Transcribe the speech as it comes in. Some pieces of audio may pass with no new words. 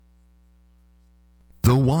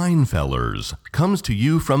Winefellers comes to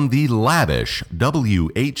you from the lavish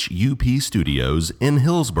WHUP studios in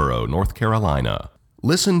Hillsborough, North Carolina.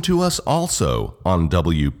 Listen to us also on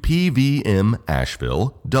WPVM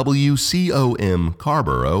Asheville, WCOM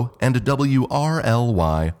Carborough, and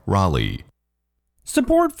WRLY Raleigh.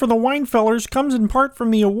 Support for the Winefellers comes in part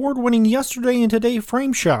from the award-winning Yesterday and Today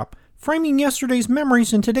Frame Shop, framing yesterday's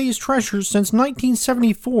memories and today's treasures since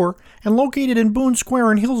 1974 and located in Boone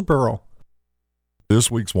Square in Hillsborough. This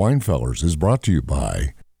week's Winefellers is brought to you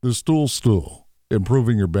by The Stool,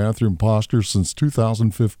 improving your bathroom posture since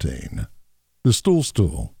 2015. The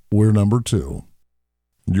Stool, we're number 2.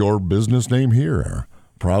 Your business name here,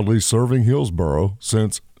 proudly serving Hillsborough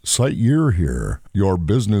since Site Year Here, your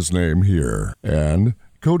business name here. And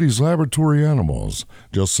Cody's Laboratory Animals.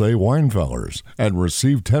 Just say Winefellers and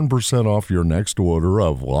receive 10% off your next order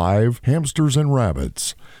of live hamsters and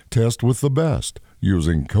rabbits. Test with the best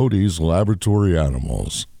using Cody's Laboratory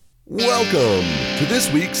Animals. Welcome to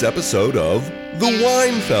this week's episode of The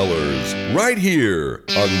Winefellers, right here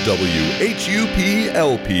on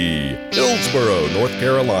WHUP-LP, Hillsborough, North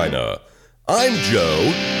Carolina. I'm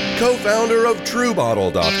Joe, co-founder of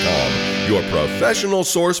TrueBottle.com, your professional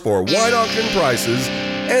source for wine auction prices,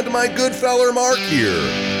 and my good feller Mark here,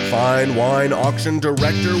 fine wine auction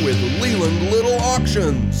director with Leland Little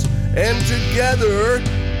Auctions. And together,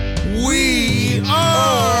 we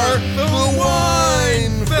are the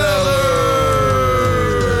Winefellers!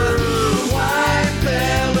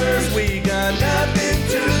 Winefellers, we got nothing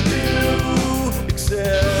to do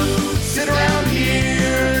except sit around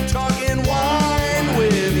here talking wine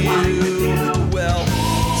with you. Well,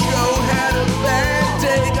 Joe had a bad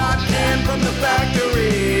day, got canned from the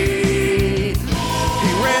factory.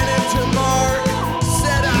 He ran into Mark,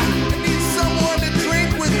 said, I need someone to drink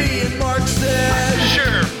with me, and Mark said,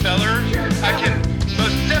 Sure, feller, I can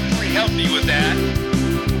most definitely help you with that.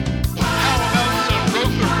 How about some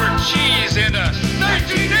Roquefort cheese and a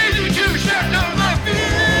 1982 Chateau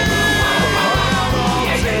Lafite?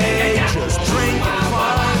 just drink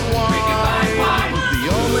fine wine. The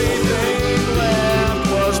only thing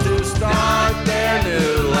left was to start their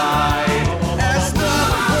new life. As the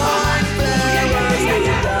Winefellers, we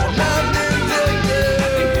got nothing to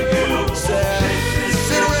do.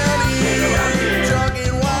 Sit around here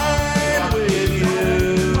talking wine with you.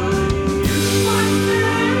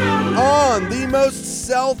 On the most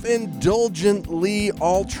self-indulgently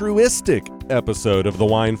altruistic episode of the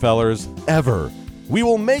Winefellers ever, we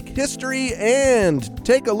will make history and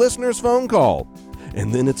take a listener's phone call.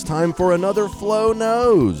 And then it's time for another Flo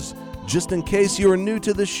Knows. Just in case you're new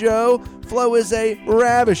to the show, Flo is a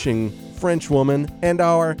ravishing French woman and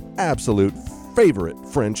our absolute favorite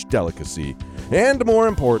French delicacy. And more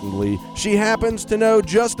importantly, she happens to know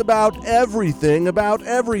just about everything.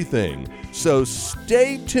 So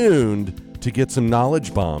stay tuned to get some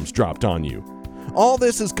knowledge bombs dropped on you. All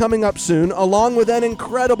this is coming up soon, along with an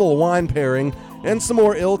incredible wine pairing and some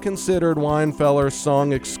more ill-considered Winefeller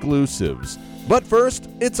song exclusives. But first,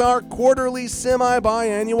 it's our quarterly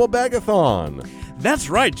semi-biannual Begathon. That's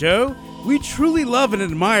right, Joe. We truly love and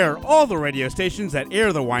admire all the radio stations that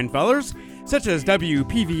air the Winefellers, such as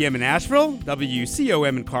WPVM in Asheville,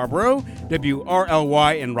 WCOM in Carborough,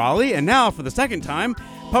 WRLY in Raleigh, and now, for the second time,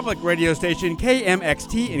 public radio station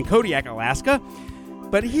KMXT in Kodiak, Alaska.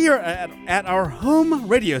 But here at our home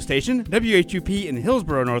radio station, WHUP in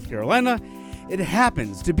Hillsborough, North Carolina, it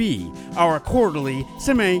happens to be our quarterly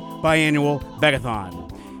semi-biannual Begathon.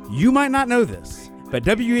 You might not know this, but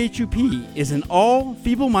WHUP is an all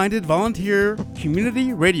feeble-minded volunteer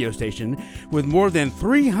community radio station with more than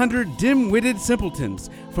 300 dim-witted simpletons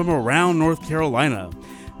from around North Carolina.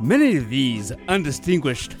 Many of these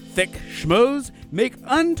undistinguished thick schmoes make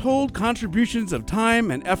untold contributions of time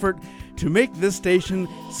and effort to make this station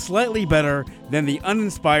slightly better than the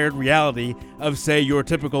uninspired reality of, say, your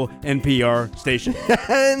typical NPR station.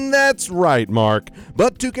 And that's right, Mark.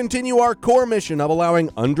 But to continue our core mission of allowing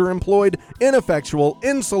underemployed, ineffectual,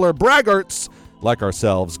 insular braggarts like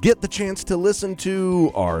ourselves get the chance to listen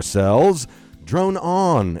to ourselves drone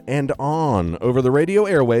on and on over the radio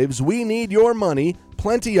airwaves, we need your money,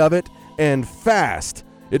 plenty of it, and fast.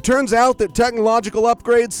 It turns out that technological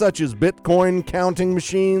upgrades such as Bitcoin counting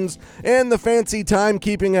machines and the fancy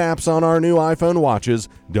timekeeping apps on our new iPhone watches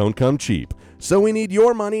don't come cheap. So we need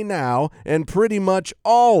your money now, and pretty much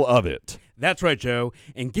all of it. That's right, Joe.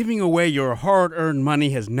 And giving away your hard-earned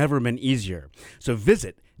money has never been easier. So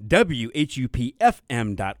visit WHUPFM.org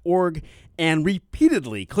and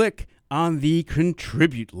repeatedly click on the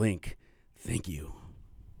Contribute link. Thank you.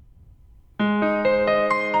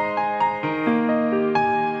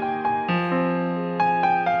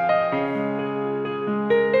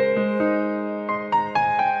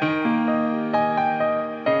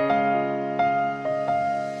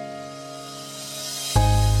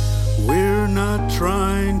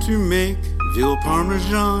 to make veal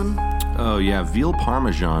parmesan. Oh, yeah, veal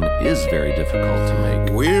parmesan is very difficult to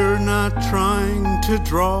make. We're not trying to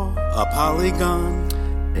draw a polygon.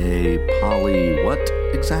 A poly what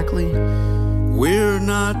exactly? We're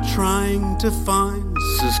not trying to find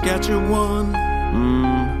Saskatchewan.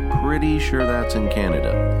 Pretty sure that's in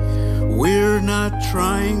Canada. We're not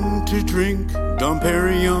trying to drink Dom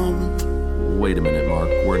Perignon. Wait a minute, Mark,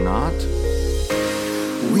 we're not?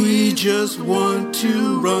 We just want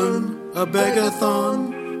to run a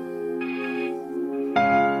begathon.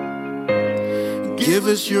 Give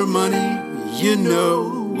us your money, you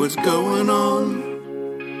know what's going on.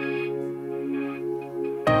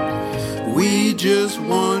 We just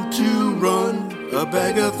want to run a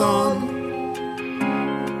begathon.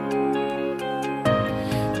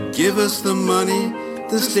 Give us the money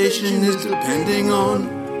the station is depending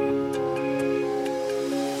on.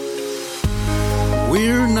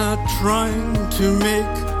 We're not trying to make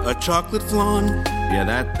a chocolate flan. Yeah,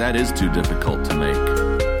 that is too difficult to make.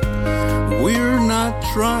 We're not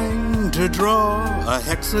trying to draw a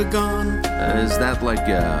hexagon. Is that like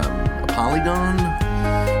a polygon?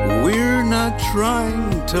 We're not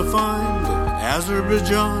trying to find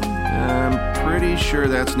Azerbaijan. I'm pretty sure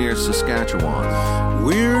that's near Saskatchewan.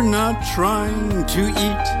 We're not trying to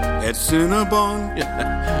eat at Cinnabon.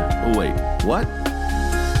 Wait, what?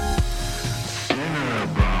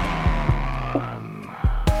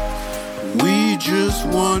 We just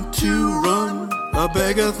want to run a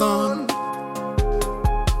begathon.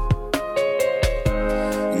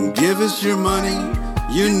 Give us your money,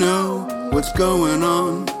 you know what's going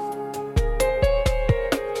on.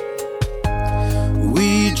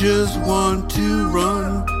 We just want to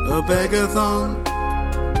run a begathon.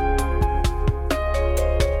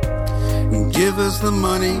 Give us the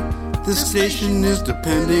money the station is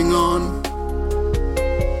depending on.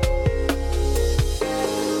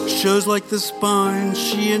 Shows like The Spine,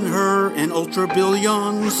 She and Her, and Ultra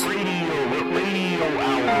Billions.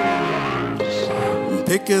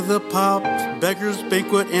 Pick of the Pop, Beggar's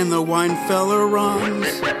Banquet, and the Winefeller runs.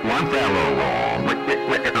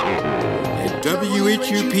 At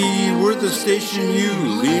WHUP, we're the station you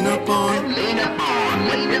lean upon.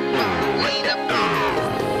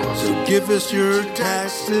 So give us your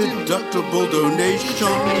tax-deductible donation.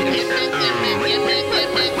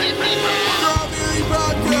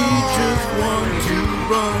 We just want to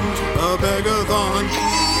run a begathon.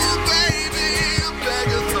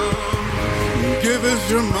 Give us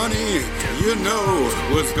your money, you know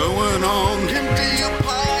what's going on. Empty your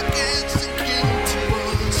pockets and give it to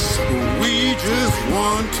us. We just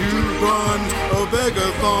want to run a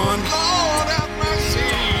begathon. Lord have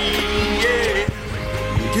mercy, yeah.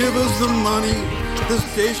 Give us the money the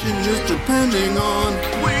station is depending on.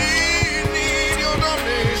 We need your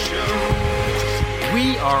donation.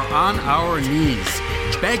 We are on our knees,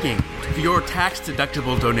 begging for your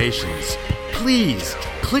tax-deductible donations. Please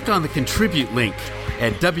click on the contribute link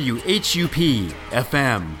at whupfm.org.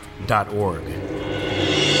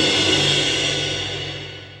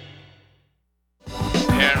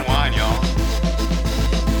 Beer and wine, y'all.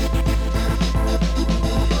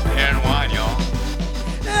 Beer and wine, y'all.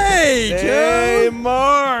 Hey, Joe! Hey,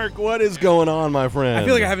 Mark, what is going on, my friend? I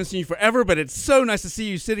feel like I haven't seen you forever, but it's so nice to see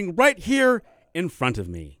you sitting right here in front of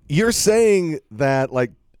me. You're saying that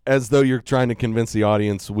like as though you're trying to convince the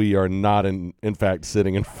audience we are not in fact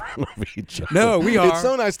sitting in front of each other. No, we are. It's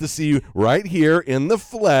so nice to see you right here in the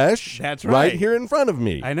flesh. That's right. Right here in front of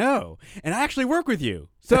me. I know. And I actually work with you.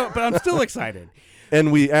 But I'm still excited.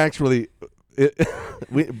 And we actually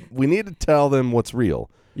we need to tell them what's real.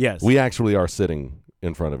 Yes. We actually are sitting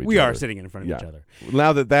in front of each other. We are sitting in front of each other.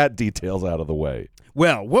 Now that detail's out of the way.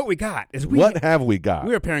 Well, what we got is what have we got?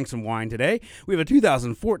 We are pairing some wine today. We have a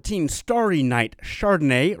 2014 Starry Night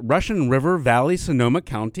Chardonnay, Russian River Valley, Sonoma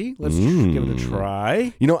County. Let's give it a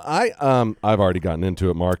try. You know, I've already gotten into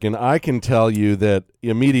it, Mark, and I can tell you that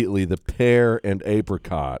immediately the pear and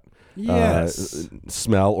apricot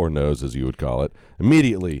smell or nose, as you would call it,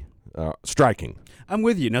 immediately striking. I'm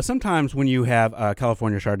with you. Now, sometimes when you have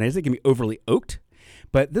California Chardonnays, they can be overly oaked.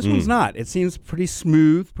 But this one's not. It seems pretty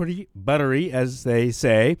smooth, pretty buttery, as they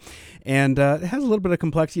say, and it has a little bit of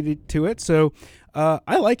complexity to it. So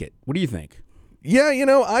I like it. What do you think? Yeah, you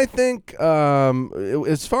know, I think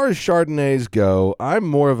as far as Chardonnays go, I'm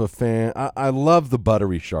more of a fan. I love the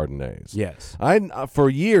buttery Chardonnays. Yes. For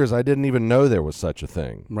years, I didn't even know there was such a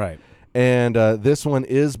thing. Right. And this one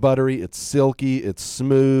is buttery. It's silky. It's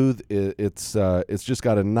smooth. It's just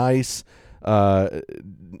got a nice,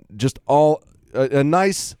 a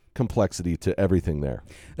nice complexity to everything there.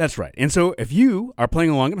 That's right. And so if you are playing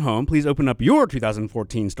along at home, please open up your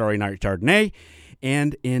 2014 Starry Night Chardonnay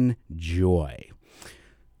and enjoy.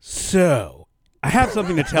 So, I have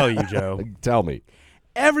something to tell you, Joe. Tell me.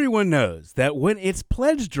 Everyone knows that when it's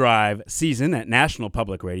pledge drive season at national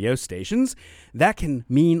public radio stations, that can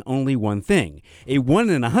mean only one thing: a 1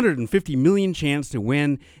 in 150 million chance to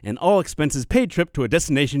win an all-expenses-paid trip to a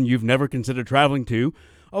destination you've never considered traveling to,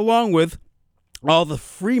 along with all the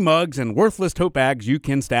free mugs and worthless tote bags you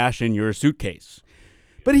can stash in your suitcase.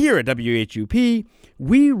 But here at WHUP,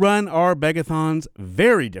 we run our begathons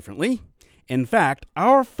very differently. In fact,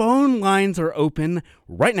 our phone lines are open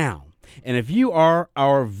right now. And if you are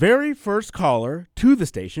our very first caller to the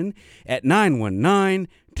station at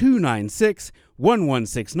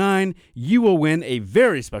 919-296-1169, you will win a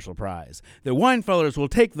very special prize. The Winefellers will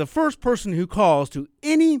take the first person who calls to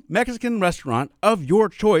any Mexican restaurant of your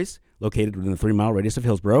choice, located within the 3-mile radius of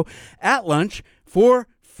Hillsboro, at lunch for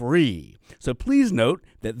free. So please note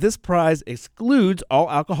that this prize excludes all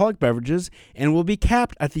alcoholic beverages and will be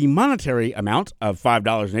capped at the monetary amount of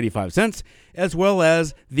 $5.85, as well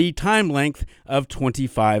as the time length of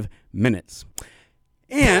 25 minutes.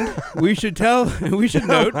 And we should note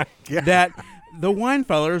that the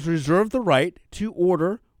Winefellers reserve the right to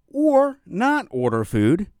order or not order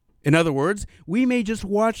food. In other words, we may just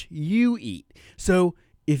watch you eat. So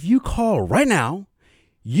if you call right now,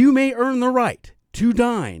 you may earn the right to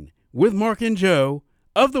dine with Mark and Joe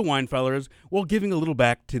of the Winefellers while giving a little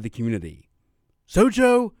back to the community. So,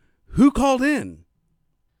 Joe, who called in?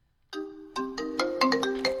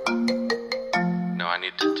 No, I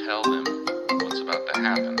need to tell them what's about to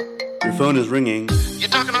happen. Your phone is ringing. You're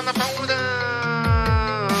talking on the phone with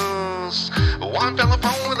us. Winefeller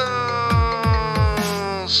phone with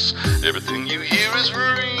us. Everything you hear is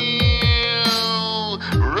real.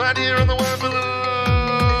 Right here on the Winefellers.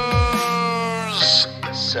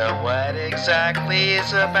 So what exactly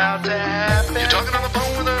is about to happen? You're talking on the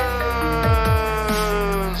phone with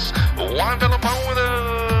us. Winefeller phone with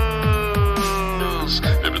us.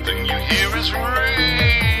 Everything you hear is real.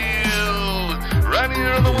 Right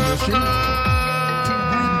here on the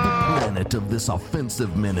Winefellers. Planet of this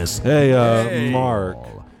offensive menace. Hey, Mark.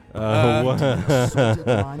 I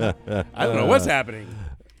don't know what's happening.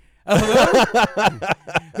 Hello?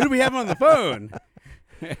 Who do we have on the phone?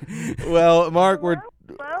 Well, Mark, we're...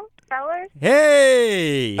 Hello, fellers?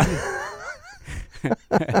 Hey!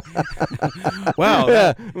 Wow.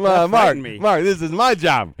 Yeah, that Mark, me. this is my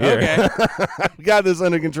job here. Okay. We got this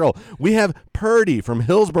under control. We have Purdy from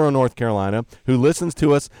Hillsboro, North Carolina, who listens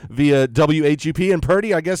to us via WHUP. And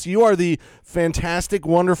Purdy, I guess you are the fantastic,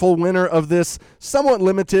 wonderful winner of this somewhat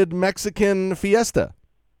limited Mexican fiesta.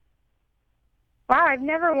 Wow, I've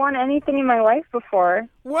never won anything in my life before.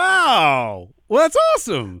 Wow. Well, that's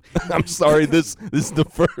awesome. I'm sorry, this is the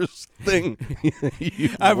first thing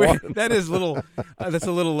you've won. That is little. That's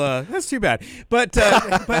a little. That's too bad. But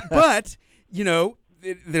you know,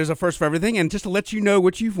 there's a first for everything. And just to let you know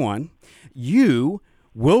what you've won, you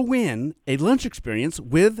will win a lunch experience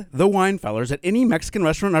with the Winefellers at any Mexican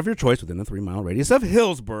restaurant of your choice within a 3-mile radius of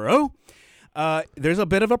Hillsboro. There's a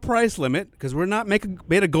bit of a price limit because we're not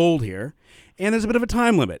made of gold here, and there's a bit of a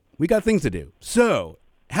time limit. We got things to do. So,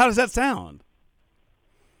 how does that sound?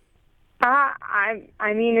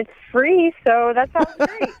 I mean, it's free, so that sounds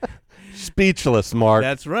great. Speechless, Mark.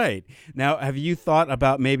 That's right. Now, have you thought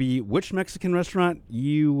about maybe which Mexican restaurant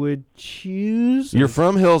you would choose? You're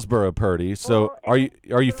from Hillsboro, Purdy, so Well,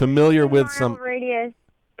 are you familiar with some... Radius,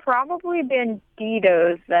 probably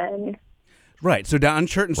Banditos then. Right. So down on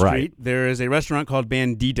Churton Street, Right. there is a restaurant called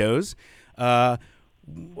Banditos. My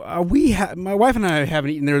wife and I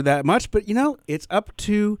haven't eaten there that much, but, you know, it's up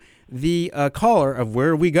to the caller of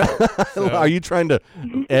where we go. So, Are you trying to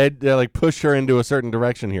push her into a certain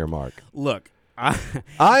direction here, Mark? look, I've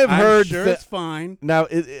I'm heard sure that- it's fine. Now,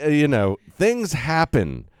 things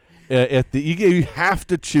happen. You have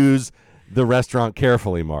to choose the restaurant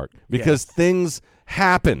carefully, Mark, because things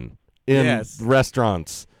happen in Yes.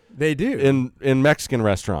 restaurants. They do. In Mexican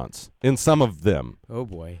restaurants, in some of them. Oh,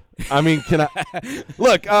 boy. I mean, can I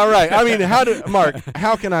look? All right. I mean, Mark?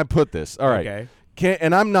 How can I put this? All right. Okay.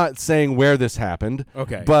 And I'm not saying where this happened.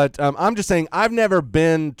 Okay. But I'm just saying I've never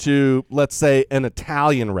been to, let's say, an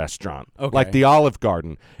Italian restaurant Okay. like the Olive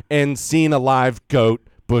Garden and seen a live goat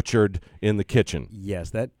butchered in the kitchen.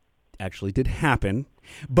 Yes, that actually did happen,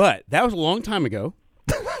 but that was a long time ago.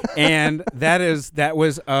 And that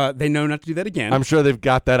was they know not to do that again. I'm sure they've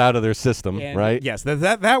got that out of their system, And right? Yes,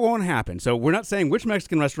 that won't happen. So we're not saying which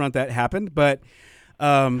Mexican restaurant that happened, but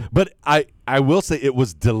But I will say it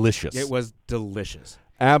was delicious. it was delicious.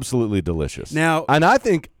 Absolutely delicious. Now, and I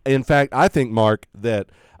think, in fact, Mark, that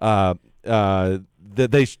that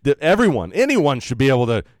anyone should be able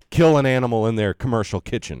to kill an animal in their commercial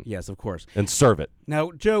kitchen. Yes, of course, and serve it.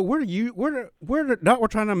 Now, Joe, where we're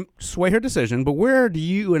trying to sway her decision, but where do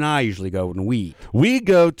you and I usually go when we eat? We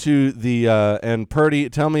go to the and Purdy,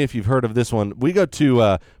 tell me if you've heard of this one. We go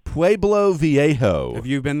to Pueblo Viejo. Have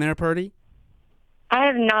you been there, Purdy? I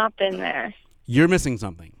have not been there. You're missing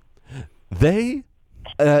something. They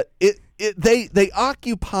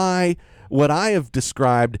occupy what I have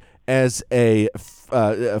described as a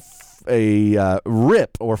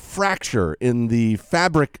rip or fracture in the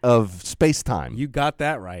fabric of space-time. You got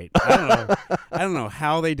that right. I don't know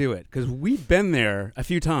how they do it, because we've been there a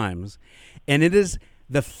few times, and it is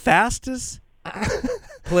the fastest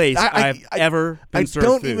place I've ever been served I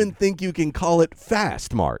don't food. even think you can call it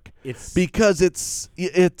fast, Mark. Because it's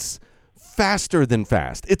faster than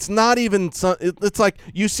fast. It's not even. It's like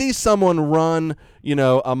you see someone run,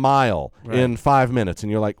 a mile in 5 minutes,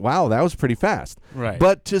 and you're like, "Wow, that was pretty fast." Right.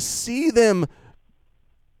 But to see them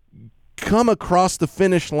come across the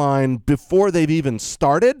finish line before they've even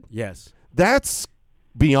started, yes, that's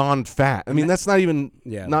beyond fast. I mean, that's not even.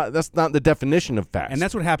 Yeah. That's not the definition of fast. And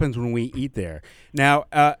that's what happens when we eat there. Now,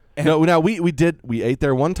 we ate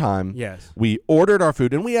there one time. Yes. We ordered our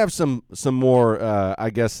food, and we have some more, I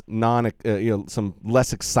guess, some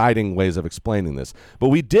less exciting ways of explaining this. But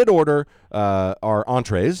we did order our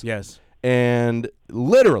entrees. Yes. And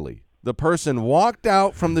literally, the person walked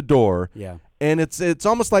out from the door. Yeah. And it's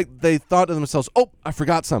almost like they thought to themselves, "Oh, I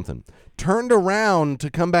forgot something." Turned around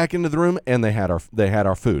to come back into the room, and they had our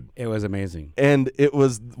food. It was amazing. And it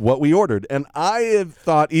was what we ordered. And I have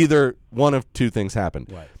thought either one of two things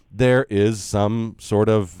happened. What? There is some sort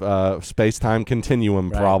of space-time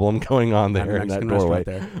continuum problem going on there in that doorway.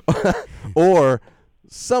 Or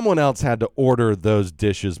someone else had to order those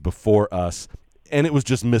dishes before us, and it was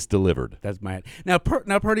just misdelivered. That's my now,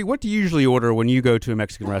 Purdy, what do you usually order when you go to a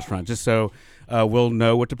Mexican restaurant? Just so we'll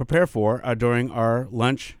know what to prepare for during our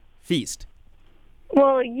lunch feast.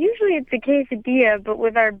 Well, usually it's a quesadilla, but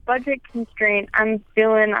with our budget constraint, I'm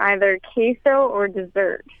feeling either queso or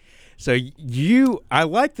dessert. So I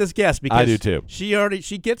like this guest because I do too.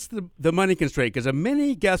 She gets the money constraint, because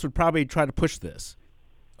many guests would probably try to push this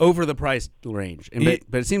over the price range,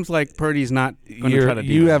 but it seems like Purdy's not going to try to do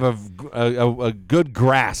that. You have a good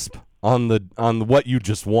grasp on what you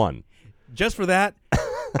just won. Just for that,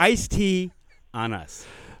 iced tea on us.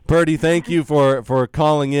 Purdy, thank you for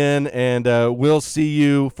calling in, and we'll see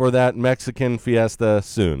you for that Mexican fiesta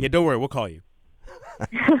soon. Yeah, don't worry, we'll call you.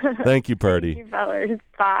 Thank you, Purdy. Thank you, fellas.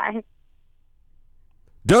 Bye.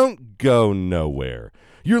 Don't go nowhere.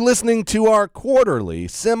 You're listening to our quarterly,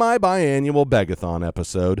 semi-biannual Begathon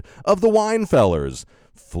episode of the Winefellers.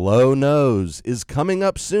 Flo Knows is coming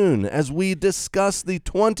up soon as we discuss the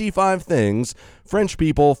 25 things French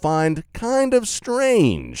people find kind of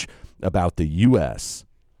strange about the U.S.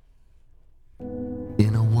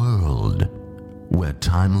 In a world where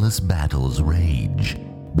timeless battles rage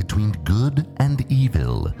between good and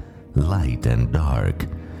evil, light and dark,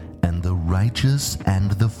 and the righteous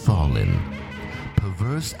and the fallen,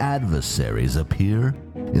 perverse adversaries appear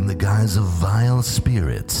in the guise of vile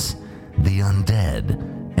spirits, the undead,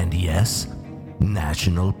 and yes,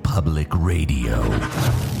 National Public Radio.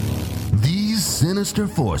 These sinister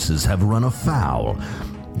forces have run afoul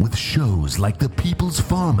with shows like The People's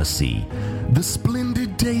Pharmacy, The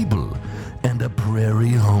Splendid Table, and A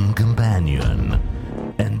Prairie Home Companion.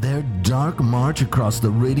 And their dark march across the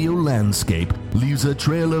radio landscape leaves a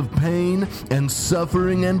trail of pain and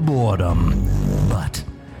suffering and boredom. But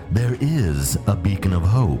there is a beacon of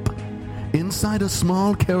hope. Inside a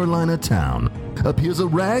small Carolina town appears a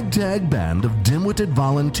ragtag band of dim-witted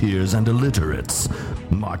volunteers and illiterates,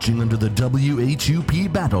 marching under the WHUP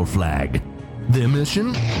battle flag. Their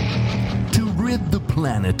mission? To rid the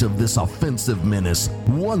planet of this offensive menace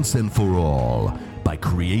once and for all by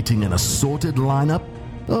creating an assorted lineup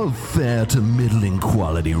of fair to middling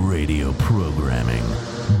quality radio programming.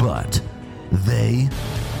 But they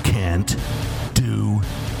can't do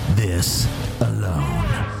this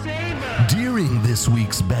alone. During this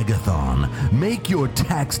week's Begathon, make your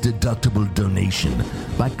tax-deductible donation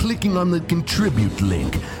by clicking on the Contribute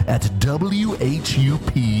link at WHUPFM.org.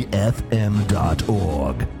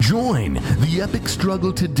 Join the epic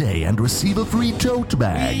struggle today and receive a free tote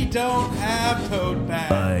bag. We don't have tote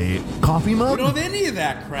bags. A coffee mug? We don't have any of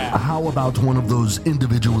that crap. How about one of those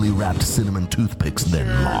individually wrapped cinnamon toothpicks then,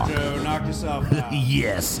 Mark? Sure, Joe, knock yourself out.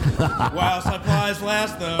 Yes. While supplies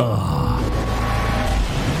last, though.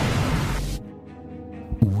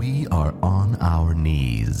 We are on our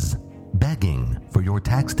knees, begging begging for your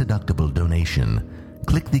tax-deductible donation.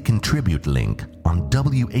 Click the Contribute link on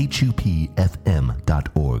whupfm.org.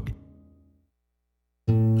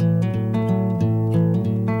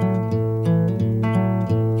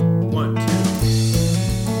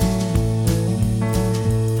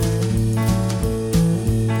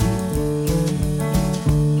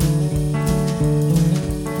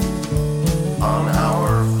 On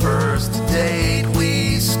our first date,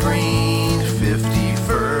 we screened 50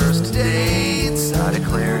 first dates. I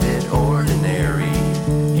declared it ordinary.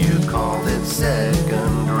 You called it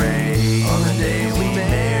second rate. On the day we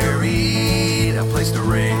married, I placed a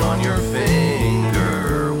ring on your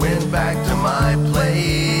finger. Went back to my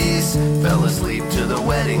place, fell asleep to the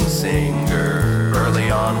wedding singer.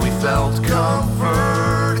 Early on, we felt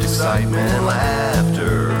comfort, excitement, and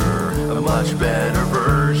laughter. A much better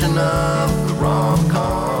version of the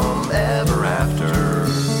rom-com Ever After.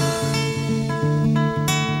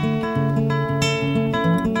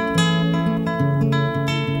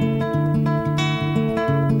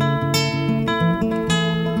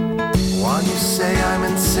 When you say I'm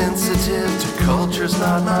insensitive to cultures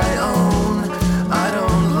not my own, I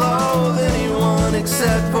don't loathe anyone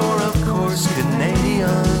except for, of course,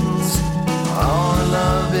 Canadians. Our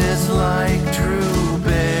love is like Drew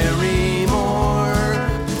Barrymore,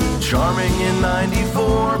 charming in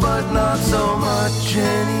 94, but not so much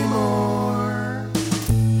anymore.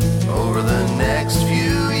 Over the next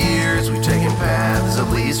few years, we've taken paths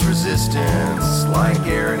of least resistance, like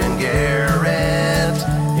Garrett and Garrett,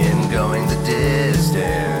 in going the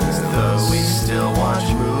distance. Though we still watch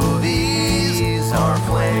movies, our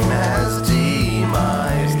flame has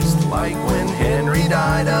demised, like when Henry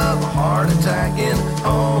died of a heart attack in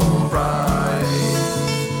Home Price.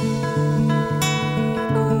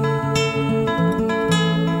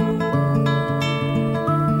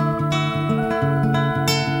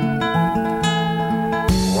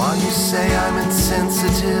 While you say I'm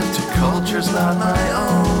insensitive to cultures not my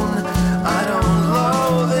own, I don't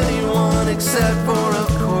loathe anyone except for, of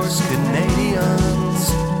course,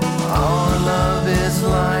 Canadians. Our love is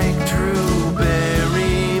like Drew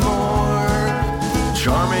Barrymore,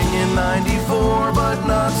 charming in 94, but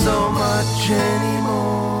not so much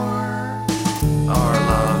anymore. Our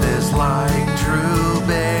love is like Drew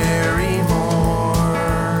Barrymore.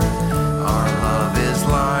 Our love is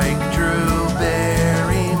like Drew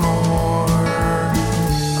Barrymore.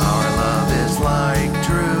 Our love is like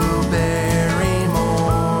Drew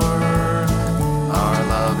Barrymore. Our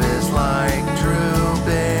love is like Drew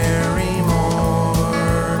Barrymore.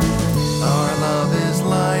 Our love is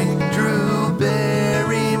like Drew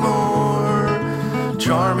Barrymore,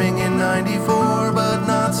 charming in 94, but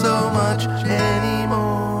not so much anymore.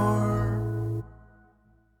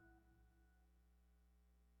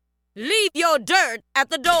 Leave your dirt at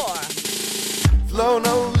the door. Flo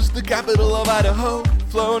knows the capital of Idaho.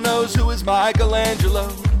 Flo knows who is Michelangelo.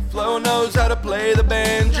 Flo knows how to play the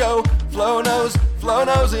banjo. Flo knows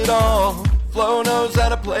it all. Flo knows how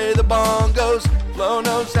to play the bongos. Flo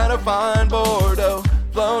knows how to find Bordeaux.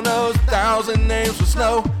 Flo knows 1,000 names for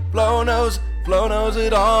snow. Flo knows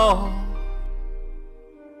it all.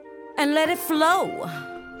 And let it flow.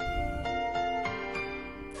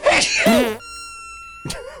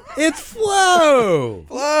 It's Flo!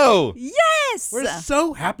 Flo! Yes! We're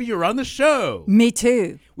so happy you're on the show. Me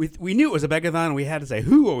too. We knew it was a Begathon, and we had to say,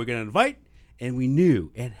 who are we going to invite? And we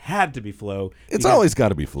knew it had to be Flo. It's always got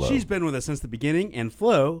to be Flo. She's been with us since the beginning, and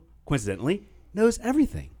Flo, coincidentally, knows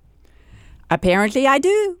everything. Apparently I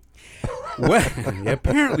do. Well,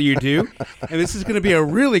 apparently you do. And this is going to be a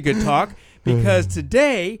really good talk, because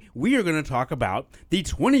today we are going to talk about the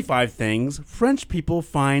 25 things French people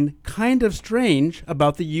find kind of strange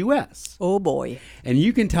about the U.S. Oh, boy. And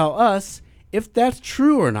you can tell us if that's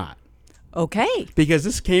true or not. Okay. Because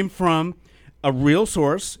this came from a real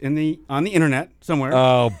source on the internet somewhere.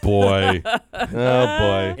 Oh, boy. Oh,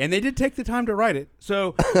 boy. And they did take the time to write it.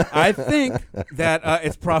 So I think that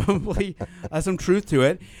it's probably some truth to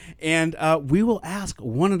it. And we will ask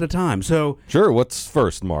one at a time. So Sure, what's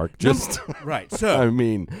first, Mark? right. So I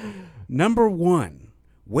mean, number one,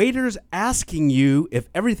 waiters asking you if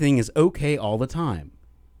everything is okay all the time.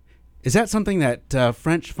 Is that something that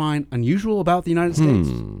French find unusual about the United States?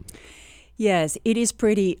 Yes, it is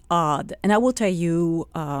pretty odd. And I will tell you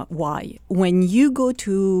why. When you go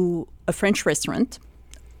to a French restaurant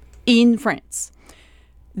in France,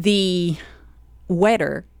 the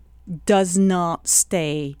waiter does not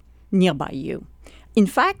stay nearby you. In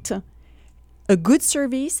fact, a good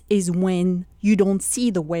service is when you don't see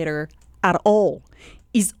the waiter at all.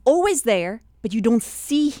 He's always there, but you don't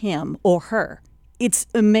see him or her it's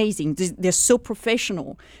amazing. They're so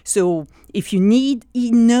professional. So if you need,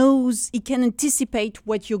 he can anticipate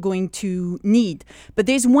what you're going to need. But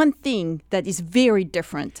there's one thing that is very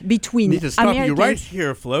different between I need to stop Americans. you right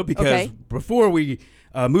here, Flo, because before we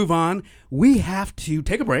move on, we have to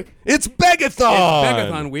take a break. It's Begathon! It's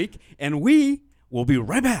Begathon week, and we will be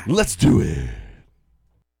right back. Let's do it.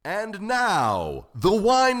 And now, the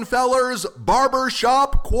Winefellers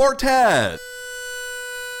Barbershop Quartet.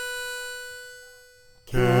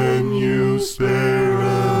 Can you spare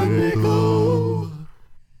a nickel?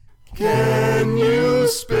 Can you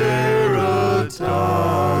spare a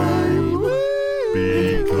dime?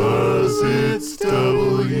 Because it's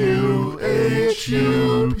WHUP's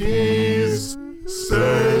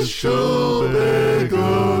special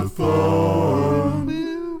Begathon.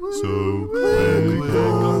 So click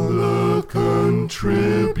on the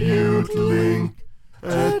contribute link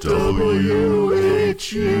at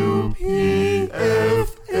WHUPFM.org.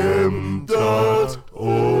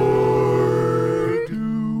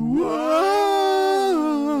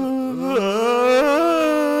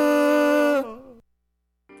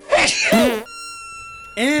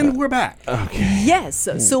 And we're back. Okay. Yes.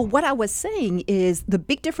 So what I was saying is the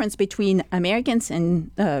big difference between Americans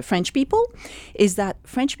and French people is that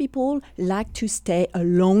French people like to stay a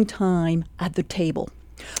long time at the table.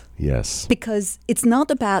 Yes. Because it's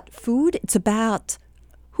not about food, it's about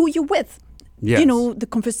who you're with. Yes. You know, the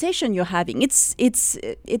conversation you're having. It's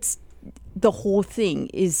the whole thing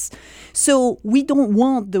is. So we don't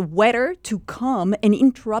want the waiter to come and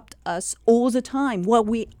interrupt us all the time while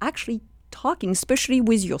we actually talking, especially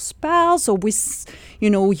with your spouse or with,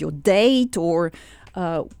 your date or,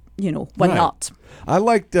 whatnot. I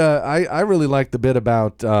liked. I really liked the bit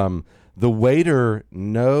about the waiter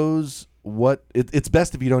knows what. It's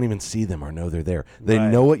best if you don't even see them or know they're there. They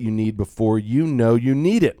know what you need before you know you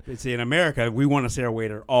need it. See, in America, we want to see our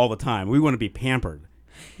waiter all the time. We want to be pampered.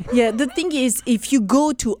 Yeah, the thing is, if you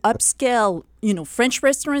go to upscale, French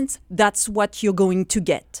restaurants, that's what you're going to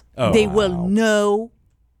get. Oh, they will know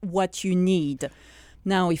what you need.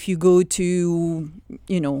 Now, if you go to,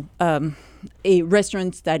 a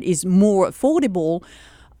restaurant that is more affordable,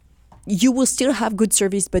 you will still have good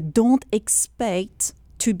service, but don't expect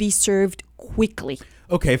to be served quickly.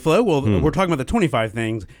 Okay, Flo, well, we're talking about the 25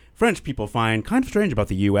 things French people find kind of strange about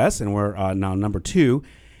the U.S., and we're now number 2,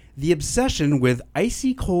 the obsession with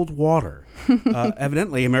icy cold water.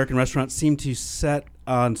 Evidently, American restaurants seem to set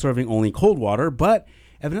on serving only cold water, but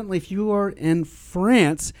evidently, if you are in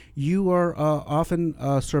France, you are often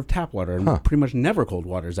served tap water and pretty much never cold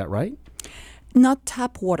water. Is that right? Not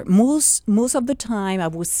tap water. Most of the time, I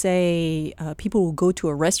would say people who go to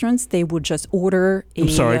a restaurant, they would just order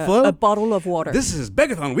a bottle of water. This is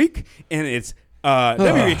Begathon Week, and it's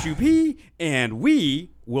WHUP, and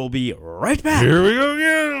we will be right back. Here we go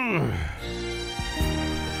again.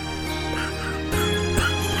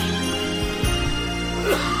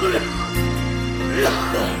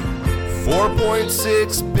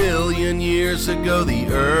 $4.6 billion years ago, the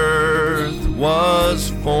earth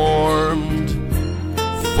was formed.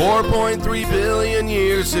 4.3 billion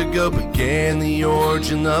years ago began the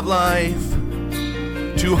origin of life.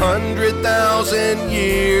 200,000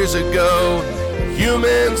 years ago,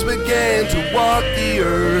 humans began to walk the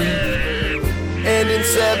earth. And in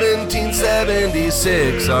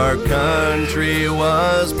 1776, our country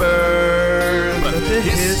was birthed. But the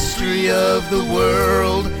history of the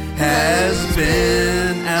world has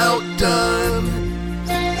been outdone.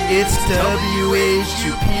 It's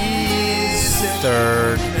WHUP's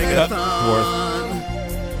third Begathon.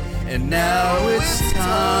 And now it's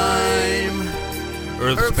time.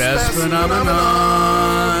 Earth's best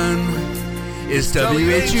phenomenon is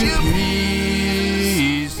WHUP's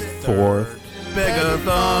fourth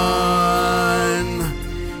Begathon.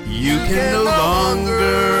 You can no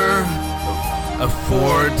longer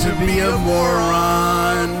afford to be a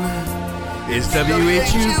moron. It's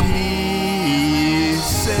WHUP's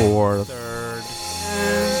fourth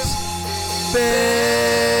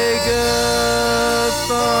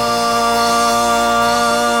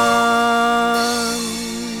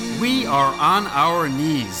Begathon. We are on our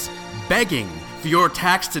knees, begging for your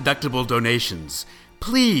tax-deductible donations.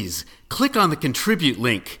 Please click on the contribute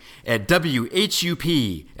link at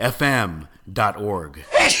WHUPFM.org.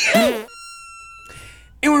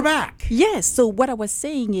 And we're back. Yes. So what I was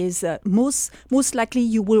saying is most likely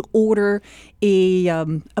you will order a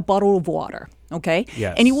bottle of water, okay?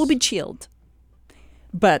 Yes. And it will be chilled.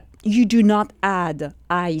 But you do not add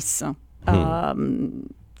ice.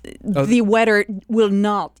 The waiter will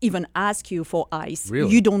not even ask you for ice.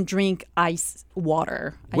 Really? You don't drink ice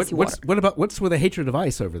water. What's with the hatred of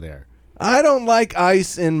ice over there? I don't like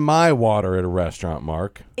ice in my water at a restaurant,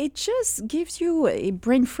 Mark. It just gives you a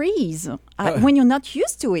brain freeze when you're not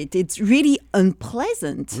used to it. It's really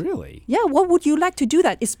unpleasant. Really? Yeah, what would you like to do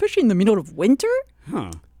that, especially in the middle of winter?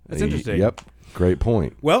 Huh. That's interesting. Yep. Great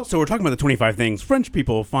point. Well, so we're talking about the 25 things French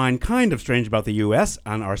people find kind of strange about the U.S.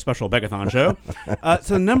 on our special Begathon show.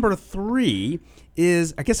 So number 3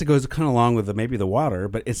 is, I guess it goes kind of along with maybe the water,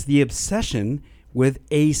 but it's the obsession with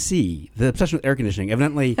AC, the obsession with air conditioning.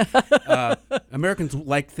 Evidently, Americans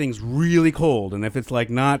like things really cold, and if it's like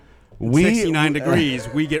not 69 degrees,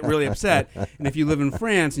 we get really upset. And if you live in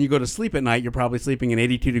France and you go to sleep at night, you're probably sleeping in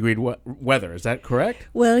 82-degree weather. Is that correct?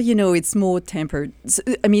 Well, it's more tempered.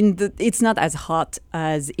 I mean, it's not as hot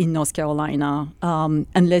as in North Carolina,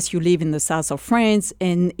 unless you live in the south of France,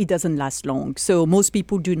 and it doesn't last long. So most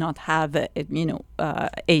people do not have,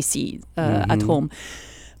 AC at home.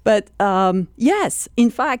 But yes, in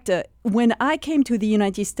fact, when I came to the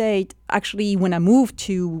United States, actually, when I moved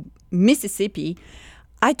to Mississippi,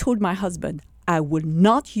 I told my husband I would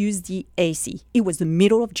not use the AC. It was the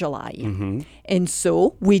middle of July. And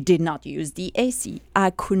so we did not use the AC. I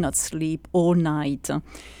could not sleep all night.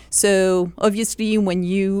 So obviously, when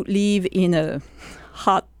you live in a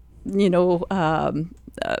hot, in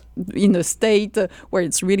a state where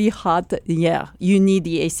it's really hot, you need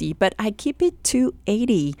the AC. But I keep it to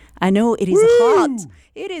 80. I know it is hot.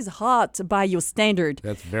 It is hot by your standard.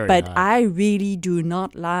 That's very But hot. I really do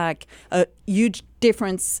not like a huge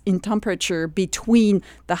difference in temperature between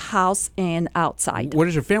the house and outside. What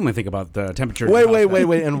does your family think about the temperature?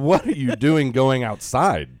 Wait. And what are you doing going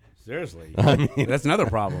outside? Seriously. I mean, that's another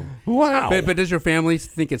problem. Wow. But does your family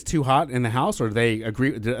think it's too hot in the house, or do they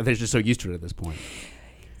agree? Are they just so used to it at this point?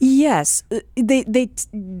 Yes, they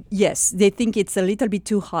think it's a little bit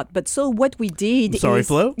too hot. But so what we did is...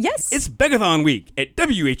 Flo? Yes. It's Begathon week at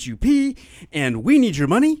WHUP, and we need your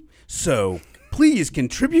money, so please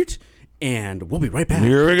contribute, and we'll be right back.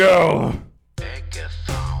 Here we go.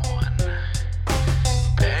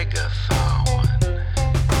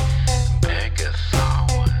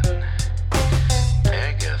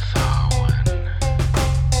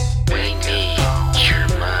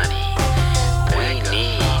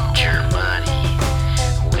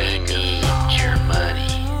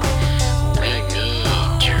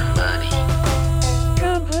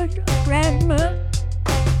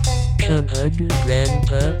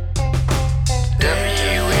 Grandpa.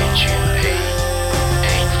 WHUP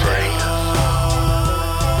ain't free.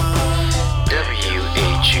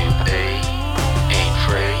 WHUP ain't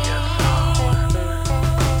free.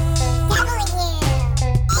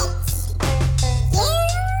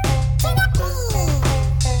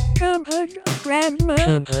 Come on, Grandma.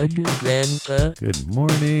 Come on, Grandpa. Good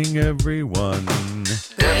morning, everyone.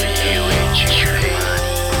 WHUP.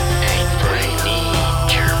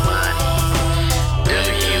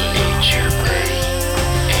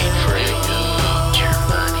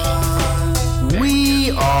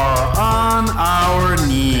 On our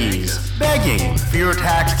knees, begging for your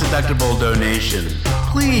tax-deductible donation.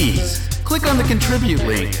 Please click on the contribute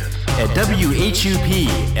link at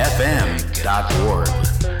WHUPFM.org.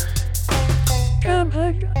 Come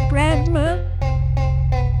on, Grandma.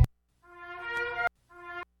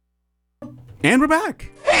 And we're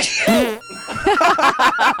back.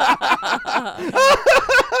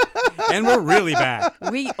 And we're really back.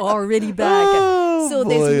 We are really back. So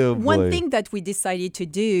there's one boy. thing that we decided to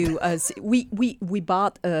do. We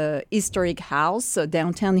bought a historic house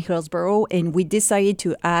downtown Hillsborough, and we decided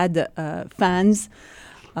to add fans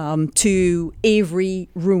to every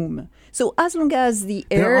room. So as long as the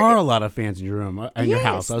air... There are a lot of fans in your room, in your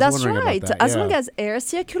house. I was that's wondering right. about that. As long as air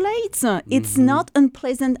circulates, it's not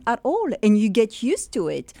unpleasant at all, and you get used to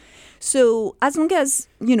it. So as long as,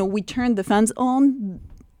 we turn the fans on,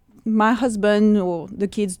 my husband or the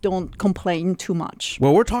kids don't complain too much.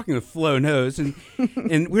 Well, we're talking with Flo Knows, and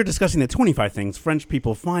we're discussing the 25 things French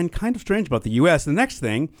people find kind of strange about the U.S. The next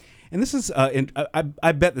thing, and this is,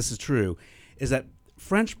 I bet this is true, is that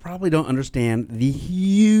French probably don't understand the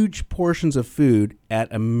huge portions of food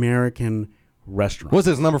at American restaurants. What's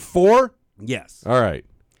this, number 4? Yes. All right.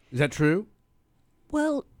 Is that true?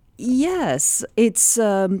 Well, yes. It's...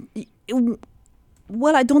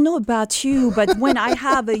 Well, I don't know about you, but when I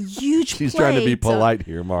have a huge She's plate, trying to be polite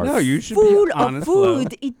here, Mark. No, you should full be honest, of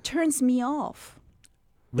food, Flo. it turns me off.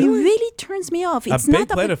 Really? It really turns me off. A big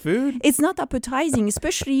plate of food? It's not appetizing,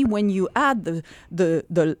 especially when you add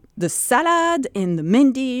the salad and the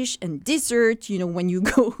main dish and dessert. When you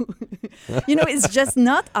go, it's just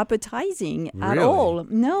not appetizing at Really? all.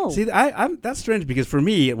 No. See, I'm that's strange because for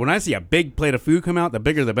me, when I see a big plate of food come out, the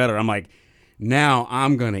bigger the better. I'm like, Now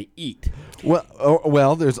I'm going to eat.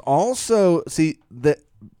 Well, there's also that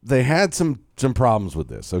they had some problems with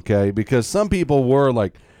this, okay? Because some people were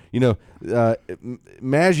like,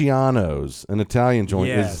 Maggiano's, an Italian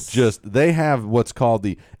joint, is just they have what's called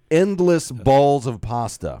the endless bowls of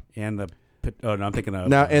pasta. And I'm thinking of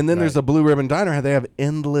now. And then there's a Blue Ribbon Diner. They have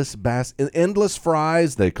endless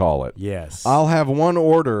fries. They call it. Yes. I'll have one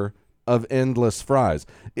order of endless fries.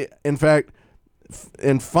 In fact,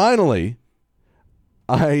 and finally,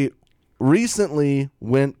 I recently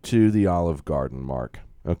went to the Olive Garden, Mark.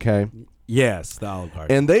 Okay. Yes, the Olive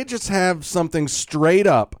Garden. And they just have something straight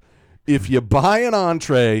up. If you buy an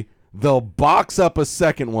entree, they'll box up a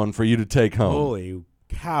second one for you to take home. Holy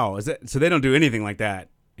cow! So they don't do anything like that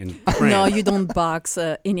in France? No, you don't box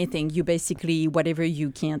anything. You basically whatever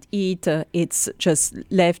you can't eat, it's just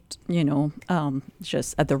left.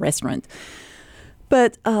 Just at the restaurant.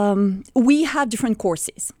 But we have different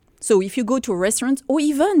courses. So if you go to a restaurant or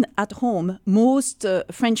even at home, most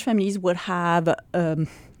French families will have an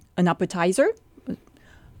appetizer,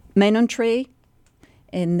 main entree,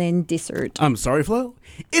 and then dessert. I'm sorry, Flo.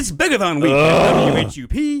 It's Begathon Week at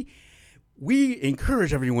WHUP. We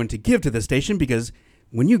encourage everyone to give to the station because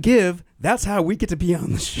when you give, that's how we get to be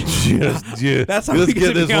on the show. That's how Let's we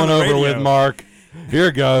get this one over with, Mark. Here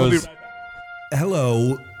it goes.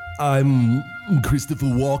 Hello, I'm Christopher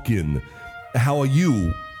Walken. How are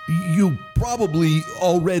you? You probably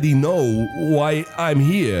already know why I'm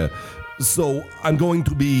here, so I'm going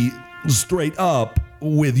to be straight up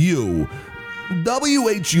with you.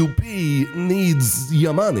 WHUP needs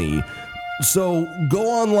your money, so go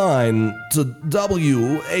online to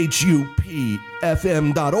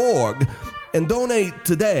WHUPFM.org and donate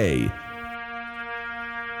today.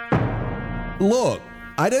 Look,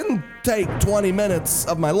 I didn't take 20 minutes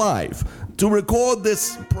of my life to record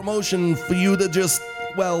this promotion for you to just,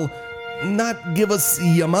 not give us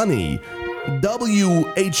your money.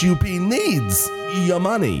 WHUP needs your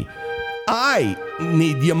money. I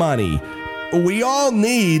need your money. We all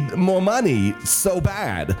need more money so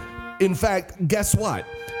bad. In fact, guess what?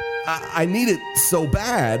 I need it so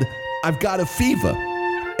bad, I've got a fever.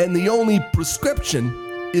 And the only prescription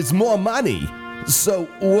is more money. So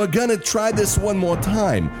we're gonna try this one more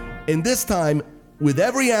time. And this time, with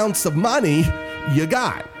every ounce of money you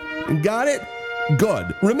got. Got it?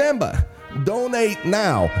 Good. Remember, donate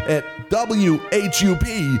now at WHUPFM.org.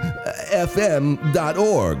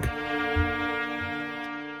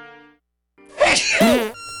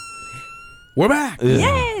 We're back.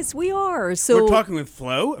 Yes, we are. So we're talking with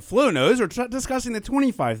Flo. Flo knows. We're discussing the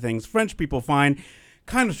 25 things French people find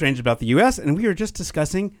kind of strange about the U.S., and we are just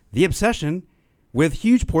discussing the obsession with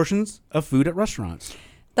huge portions of food at restaurants.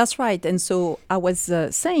 That's right. And so I was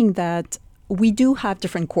saying that we do have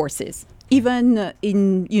different courses. Even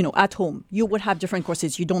at home, you will have different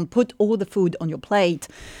courses. You don't put all the food on your plate.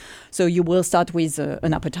 So you will start with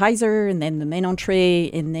an appetizer and then the main entree.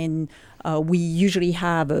 And then we usually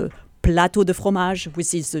have a plateau de fromage,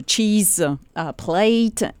 which is a cheese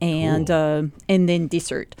plate, and then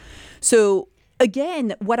dessert. So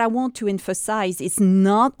again, what I want to emphasize is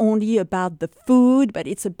not only about the food, but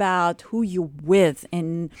it's about who you're with.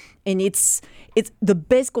 And it's the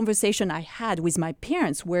best conversation I had with my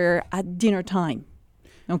parents were at dinner time.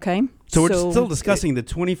 Okay? So we're still discussing the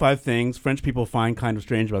 25 things French people find kind of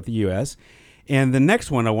strange about the U.S. And the next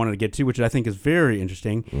one I wanted to get to, which I think is very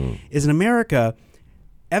interesting, is in America,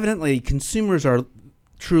 evidently consumers are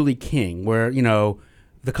truly king, where,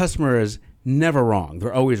 the customer is never wrong.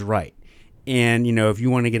 They're always right. And, if you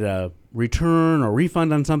want to get a return or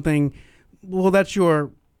refund on something, well, that's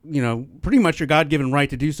your, pretty much your God-given right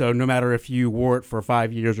to do so, no matter if you wore it for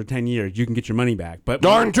 5 years or 10 years. You can get your money back. But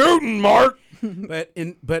darn tootin', Mark!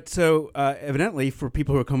 So evidently, for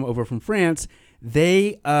people who come over from France,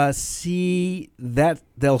 they see that,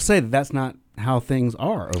 they'll say that that's not how things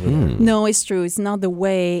are over there. No, it's true. It's not the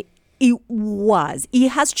way it was. It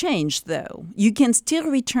has changed, though. You can still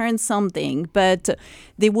return something, but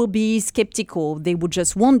they will be skeptical. They will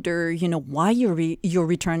just wonder, why you're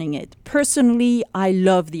returning it. Personally, I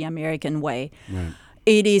love the American way. Right.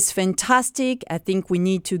 It is fantastic. I think we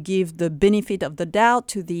need to give the benefit of the doubt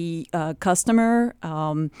to the customer.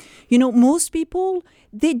 Most people,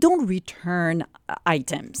 they don't return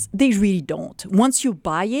items. They really don't. Once you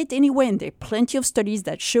buy it anyway, and there are plenty of studies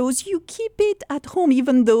that shows you keep it at home,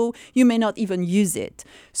 even though you may not even use it.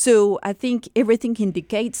 So I think everything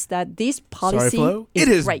indicates that this policy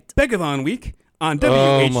is right. Begathon Week on WHUP.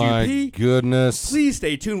 Oh, my goodness. Please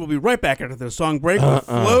stay tuned. We'll be right back after the song break with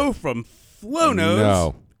Flo from Flo Knows.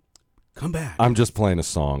 No. Come back. I'm just playing a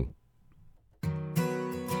song.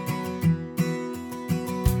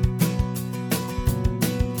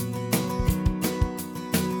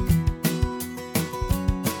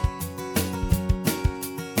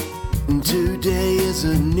 Today is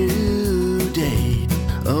a new day,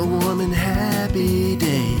 a warm and happy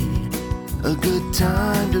day, a good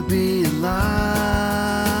time to be alive.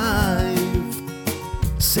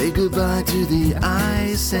 Say goodbye to the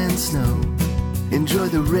ice and snow, enjoy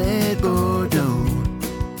the red Bordeaux,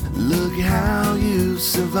 look how you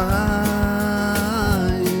survive.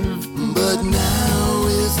 But now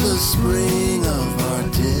is the spring of our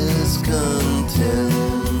discontent.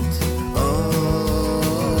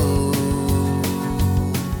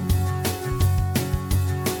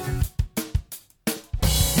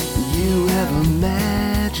 You have a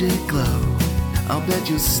magic glow, I'll bet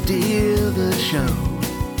you'll steal the show.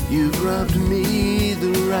 You've rubbed me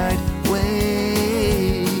the right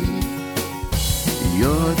way.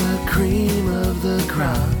 You're the cream of the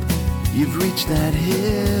crop, you've reached that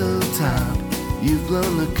hilltop, you've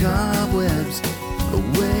blown the cobwebs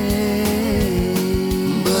away.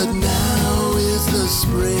 But now is the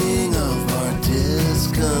spring of our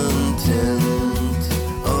discontent.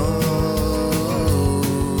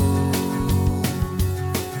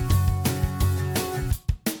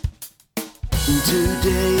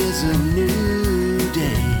 Today is a new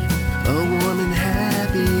day, a warm and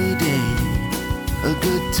happy day, a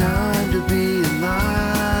good time to be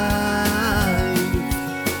alive.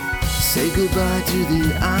 Say goodbye to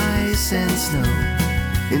the ice and snow,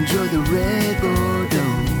 enjoy the red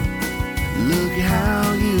Bordeaux, look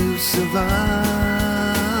how you survive.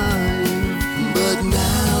 But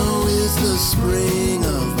now is the spring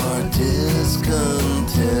of our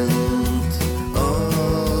discontent.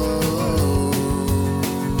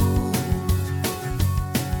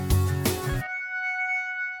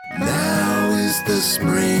 The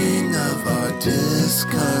spring of our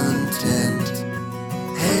discontent.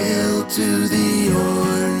 Hail to the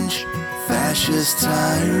orange fascist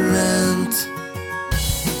tyrant.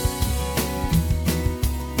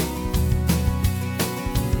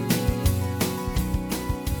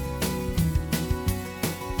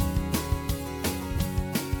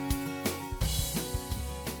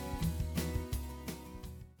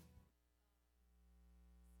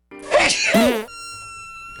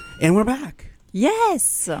 And we're back.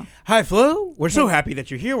 Yes. Hi, Flo. We're so happy that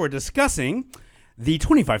you're here. We're discussing the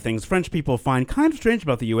 25 things French people find kind of strange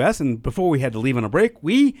about the U.S. And before we had to leave on a break,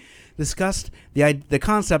 we discussed the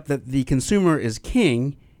concept that the consumer is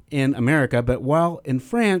king in America, but while in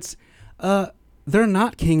France, they're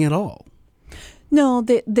not king at all. No,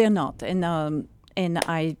 they're not. And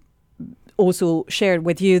I also shared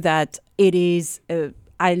with you that it is...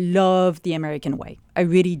 I love the American way. I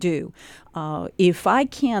really do. If I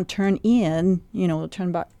can't turn in,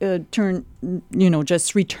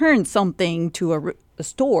 just return something to a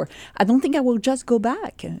store, I don't think I will just go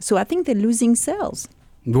back. So I think they're losing sales.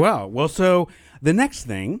 Wow. Well, so the next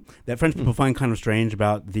thing that French people find kind of strange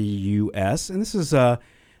about the U.S., and this is, I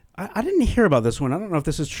didn't hear about this one. I don't know if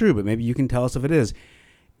this is true, but maybe you can tell us if it is.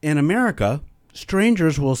 In America,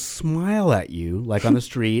 strangers will smile at you, like on the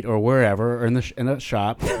street or wherever, or in a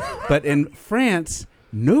shop. But in France,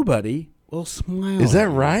 nobody will smile. Is that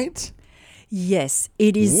right? Yes,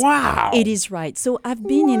 it is. Wow. It is right. So I've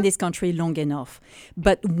been in this country long enough.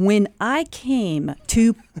 But when I came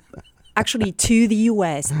to the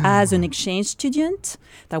U.S. as an exchange student,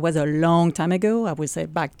 that was a long time ago. I would say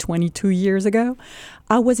back 22 years ago.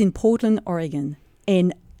 I was in Portland, Oregon.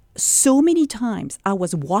 And so many times I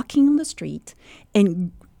was walking on the street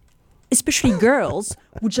and especially girls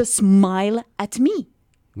would just smile at me.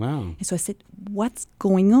 Wow. And so I said, what's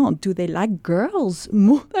going on? Do they like girls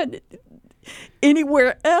more than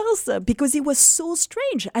anywhere else? Because it was so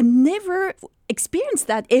strange. I never experienced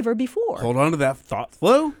that ever before. Hold on to that thought,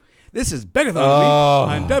 Flo. This is Begathon Week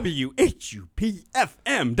on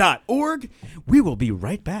WHUPFM.org. We will be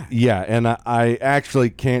right back. Yeah, and I actually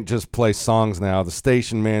can't just play songs now. The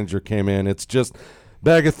station manager came in. It's just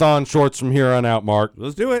Begathon shorts from here on out, Mark.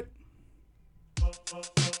 Let's do it.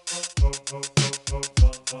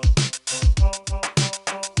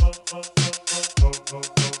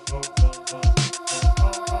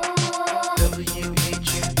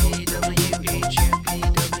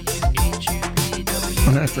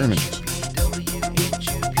 After Images.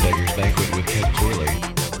 Beggars Banquet with Ted Corley.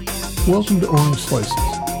 Welcome to Orange Slices.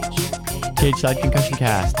 Cage Side Concussion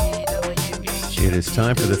Cast. It is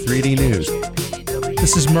time for the 3D News.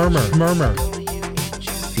 This is Murmur.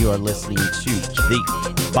 You are listening to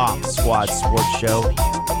the Bop Squad Sports Show.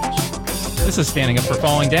 This is Standing Up for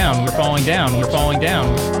Falling Down. We're falling down. The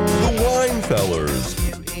Winefellers.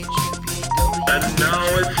 And now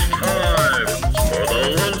it's time for the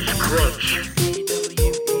Lunch Crunch.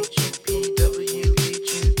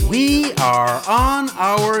 We are on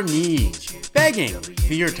our knees. begging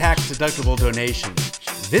for your tax-deductible donation.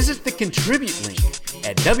 Visit the Contribute link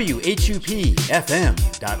at whupfm.org.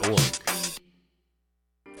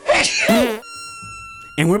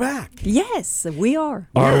 And we're back. Yes, we are.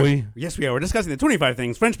 Are we? Yes, we are. We're discussing the 25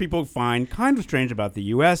 things French people find kind of strange about the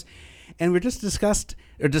U.S., and we're just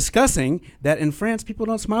discussing that in France, people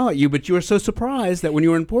don't smile at you, but you were so surprised that when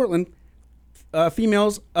you were in Portland,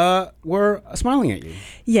 females were smiling at you.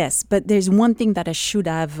 Yes, but there's one thing that I should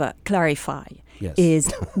have clarified. Yes.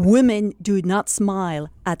 Is women do not smile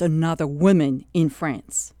at another woman in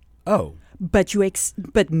France. Oh. But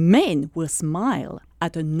but men will smile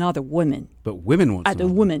at another woman. But women won't at smile.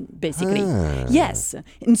 a woman, basically. Yes.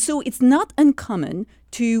 And so it's not uncommon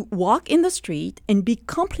to walk in the street and be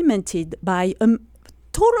complimented by a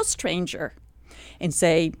total stranger and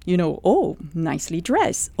say, oh, nicely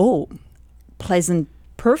dressed. Oh, pleasant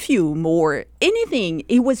perfume or anything.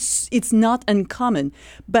 It's not uncommon.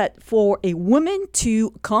 But for a woman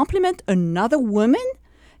to compliment another woman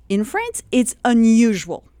in France, it's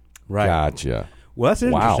unusual. Right. Gotcha. Well, that's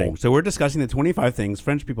interesting. Wow. So we're discussing the 25 things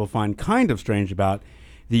French people find kind of strange about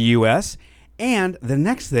the U.S. And the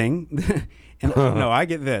next thing, and no, I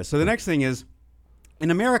get this. So the next thing is,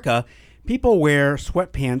 in America, people wear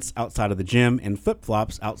sweatpants outside of the gym and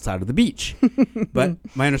flip-flops outside of the beach. But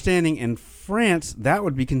my understanding, in France, that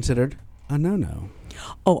would be considered a no-no.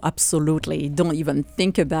 Oh, absolutely. Don't even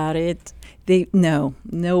think about it. No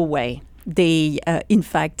way. In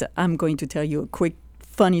fact, I'm going to tell you a quick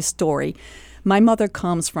funny story. My mother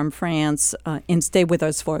comes from France and stayed with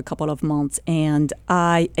us for a couple of months. And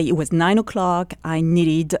it was 9 o'clock. I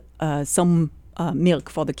needed some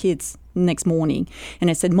milk for the kids next morning.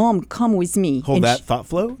 And I said, Mom, come with me. Hold and that thought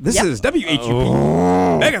flow. This Yeah. is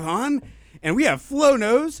WHUP Megathon. And we have Flow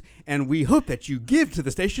Nose, and we hope that you give to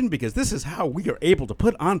the station because this is how we are able to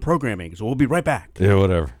put on programming. So we'll be right back. Yeah,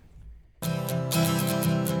 whatever.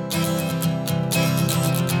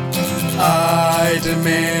 I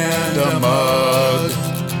demand a mug.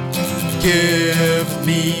 Give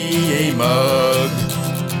me a mug.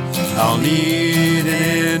 I'll need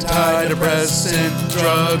an antidepressant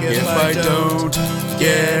drug if I don't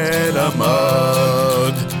get a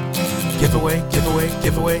mug. Give away, give away,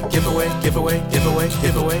 give away, give away, give away, give away,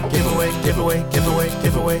 give away, give away, give away, give away,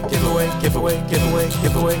 give away, give away, give away, give away,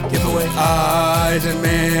 give away, give away. I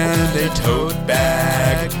demand a tote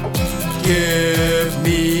bag. Give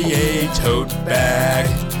me a tote bag.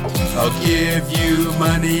 I'll give you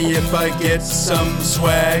money if I get some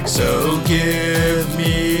swag. So give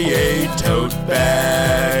me a tote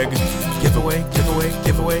bag. Give away, give away,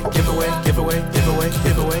 give away, give away, give away, give away,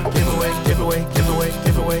 give away, give away, give away, give away,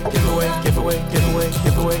 give away, give away, give away, give away,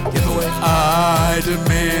 give away, give away. I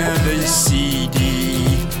demand a CD.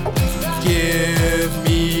 Give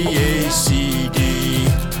me a CD.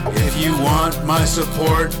 If you want my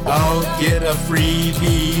support, I'll get a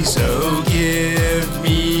freebie. So give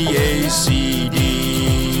me a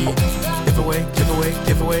CD. Give away, give away,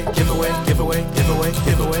 give away, give away, give away, give away,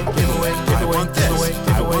 give away, give away, give away, give away,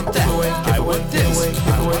 I want that, I want this,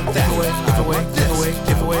 give away, that, give away, give away,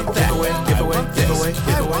 give away, give away, give away, give away,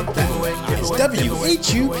 give away, give away. It's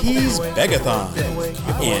WHUP's Begathon.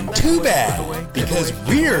 And too bad, because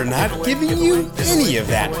we're not giving you any of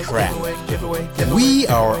that crap. We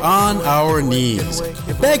are on our knees,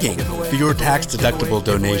 begging for your tax-deductible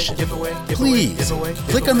donation. Please,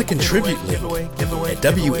 click on the Contribute link at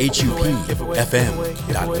whupfm.org.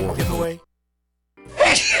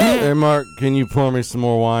 Hey, Mark, can you pour me some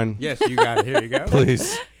more wine? Yes, you got it. Here you go.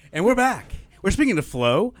 Please. And we're back. We're speaking to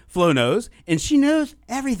Flo. Flo knows, and she knows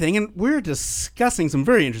everything. And we're discussing some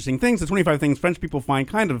very interesting things. The 25 things French people find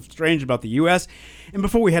kind of strange about the U.S. And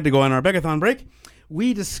before we had to go on our Begathon break,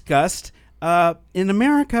 we discussed in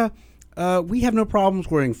America, we have no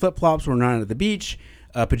problems wearing flip-flops when we're not at the beach,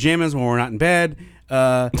 pajamas when we're not in bed.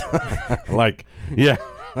 Yeah.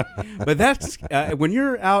 But that's when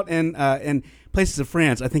you're out in places of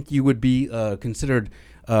France, I think you would be considered.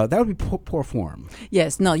 That would be poor form.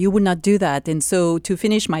 Yes, no, you would not do that. And so to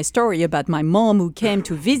finish my story about my mom who came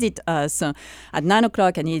to visit us at 9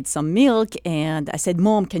 o'clock, I needed some milk. And I said,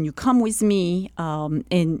 Mom, can you come with me?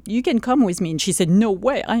 And you can come with me. And she said, no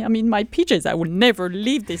way. I am in my PJs. I will never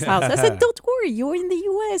leave this house. I said, don't worry. You're in the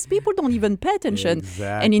U.S. People don't even pay attention.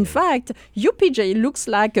 Exactly. And in fact, your PJ looks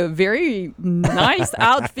like a very nice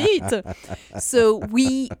outfit. So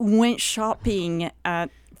we went shopping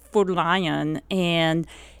at Food Lion, and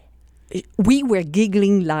we were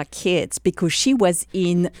giggling like kids because she was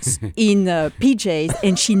in PJs,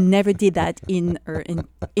 and she never did that in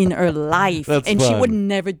her life. That's and fun. She would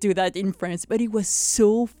never do that in France. But it was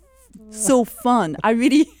so fun. I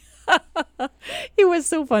really It was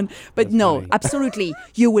so fun. But no, absolutely.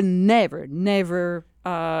 You will never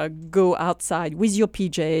go outside with your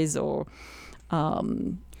PJs or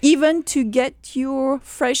even to get your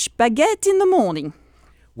fresh baguette in the morning.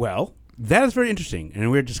 Well, that is very interesting.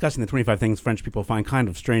 And we're discussing the 25 things French people find kind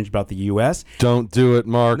of strange about the U.S. Don't do it,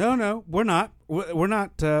 Mark. No, we're not. We're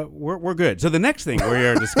not. We're good. So the next thing we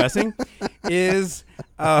are discussing is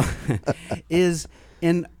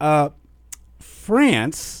in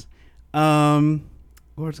France. There's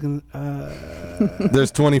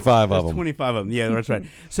 25 of them. 25 of them. Yeah, that's right.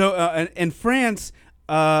 So in France,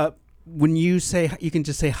 when you can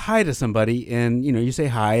just say hi to somebody, and you say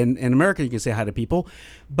hi. And in America, you can say hi to people,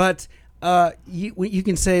 but you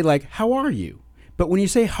can say like, "How are you?" But when you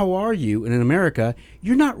say "How are you?" in America,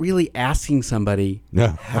 you're not really asking somebody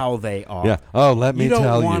how they are. Yeah. Oh, let me tell you.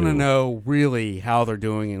 You don't want to know really how they're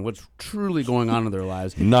doing and what's truly going on in their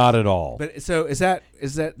lives. Not at all. But so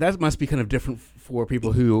that must be kind of different for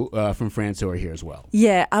people who from France who are here as well.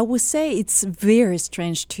 Yeah, I would say it's very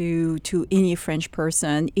strange to any French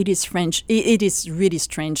person. It is French. It is really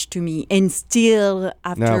strange to me, and still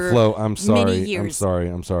after now, Flo, I'm sorry. many years.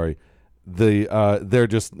 I'm sorry. They're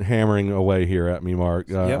just hammering away here at me, Mark.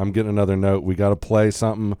 Yep. I'm getting another note. We got to play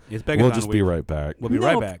something. We'll just be right back. We'll be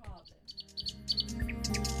right back.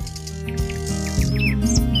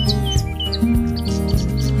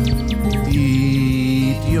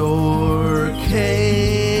 Eat your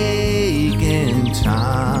cake and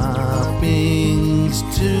toppings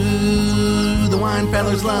too. The wine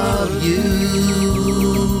fellers love you.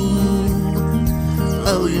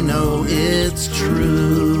 Oh, you know it's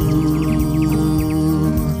true.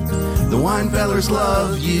 The wine fellers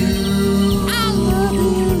love you. I love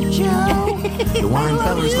you, Joe. The wine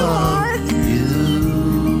fellers love you.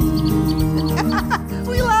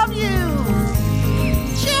 We love you.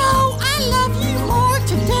 Joe, I love you more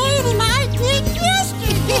today than I did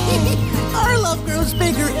yesterday. Our love grows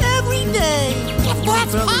bigger every day. If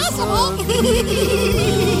that's possible.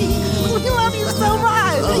 We love you so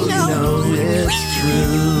much. Oh, you know it's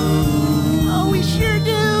true. Oh, we sure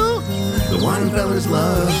do. The wine fellers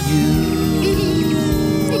love you.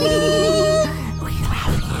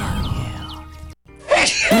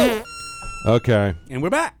 Okay. And we're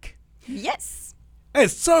back. Yes.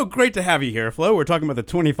 It's so great to have you here, Flo. We're talking about the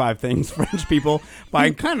 25 things French people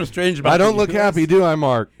find kind of strange about I don't the look US. happy, do I,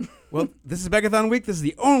 Mark? Well, this is Begathon Week. This is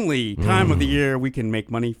the only time of the year we can make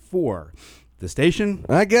money for the station.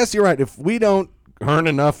 I guess you're right. If we don't earn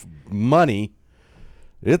enough money,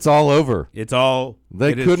 it's all over.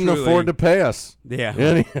 They couldn't afford to pay us.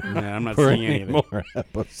 Yeah. I'm not for seeing any of it. more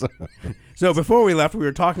episodes. So before we left, we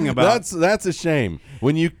were talking about... That's a shame.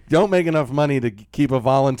 When you don't make enough money to keep a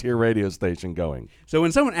volunteer radio station going. So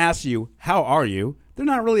when someone asks you, how are you? They're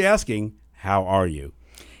not really asking, how are you?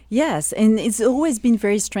 Yes, and it's always been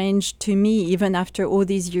very strange to me, even after all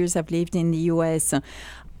these years I've lived in the U.S.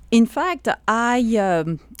 In fact, I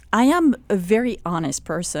am a very honest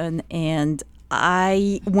person, and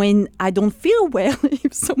when I don't feel well,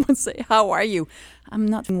 if someone say, how are you? I'm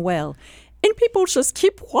not feeling well. And people just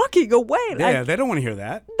keep walking away. Yeah, they don't want to hear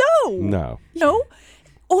that. No.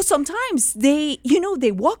 Or sometimes they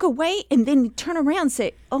walk away and then turn around and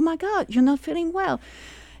say, oh my God, you're not feeling well.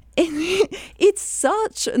 And it's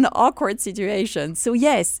such an awkward situation. So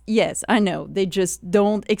yes, I know. They just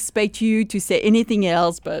don't expect you to say anything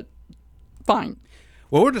else, but fine.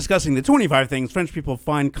 Well, we're discussing the 25 things French people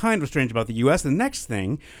find kind of strange about the U.S. The next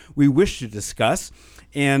thing we wish to discuss,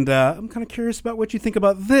 and I'm kind of curious about what you think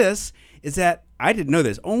about this, is that I didn't know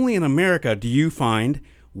this. Only in America do you find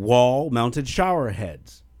wall-mounted shower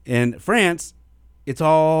heads. In France, it's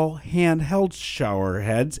all handheld shower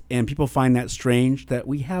heads, and people find that strange that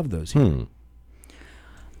we have those here.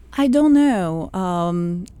 I don't know.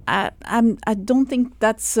 I don't think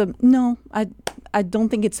that's I don't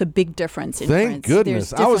think it's a big difference in France. Thank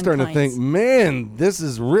goodness. I was starting to think, man, this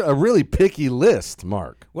is a really picky list,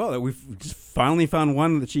 Mark. Well, we've just finally found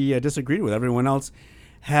one that she disagreed with. Everyone else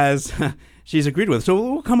has she's agreed with. So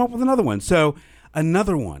we'll come up with another one. So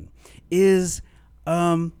another one is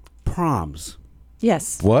proms.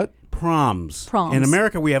 Yes. What? Proms. Proms. In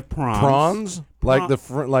America, we have proms. Prawns? Like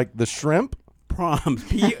the shrimp? Proms.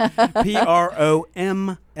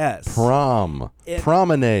 P-R-O-M-S. Prom.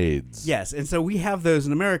 Promenades. Yes, and so we have those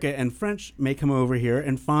in America, and French may come over here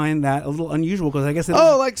and find that a little unusual because I guess they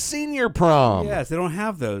don't like senior prom. Yes, they don't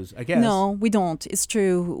have those, I guess. No, we don't. It's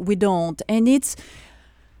true. We don't. And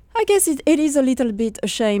I guess it is a little bit a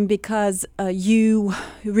shame because you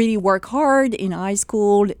really work hard in high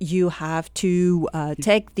school. You have to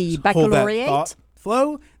take the baccalaureate. Hold that thought,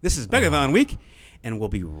 Flo. This is Begathon Week, and we'll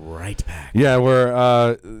be right back. Yeah,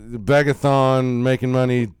 we're Begathon, making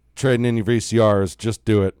money, trading in your VCRs. Just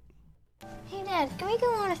do it. Hey, Dad, can we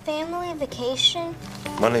go on a family vacation?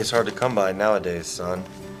 Money's hard to come by nowadays, son.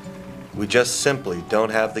 We just simply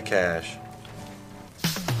don't have the cash.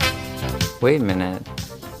 Wait a minute.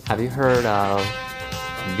 Have you heard of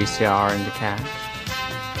VCR in the cash?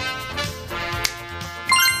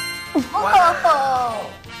 Whoa!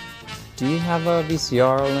 Do you have a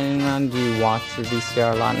VCR laying around? Do you watch your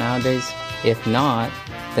VCR a lot nowadays? If not,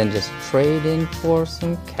 then just trade in for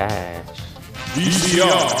some cash.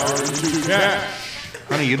 VCR into cash.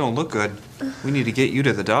 Honey, you don't look good. We need to get you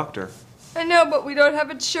to the doctor. I know, but we don't have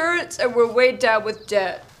insurance and we're way down with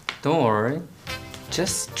debt. Don't worry.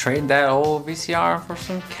 Just trade that old VCR for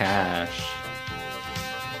some cash.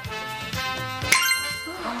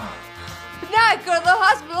 Now I go to the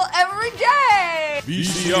hospital every day!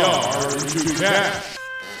 VCR into cash.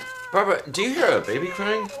 Barbara, do you hear a baby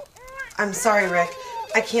crying? I'm sorry, Rick.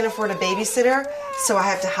 I can't afford a babysitter, so I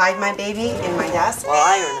have to hide my baby in my desk while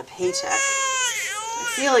I earn a paycheck.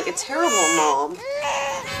 I feel like a terrible mom.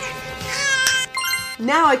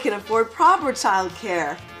 Now I can afford proper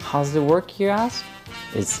childcare. How's it work, you ask?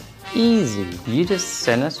 It's easy. You just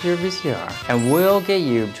send us your VCR, and we'll get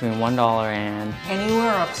you between $1 and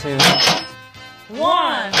anywhere up to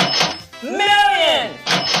 $1 million!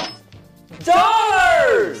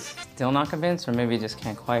 Still not convinced, or maybe you just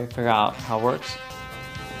can't quite figure out how it works?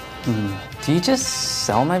 Do you just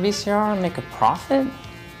sell my VCR and make a profit?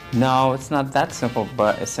 No, it's not that simple,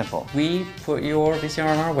 but it's simple. We put your VCR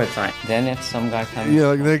on our website. Then if some guy comes...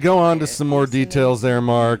 Yeah, they go on to some more details there,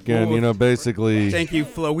 Mark, and, basically... Thank you,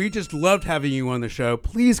 Flo. We just loved having you on the show.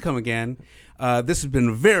 Please come again. This has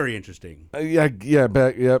been very interesting.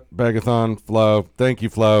 Begathon, Flo. Thank you,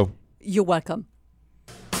 Flo. You're welcome.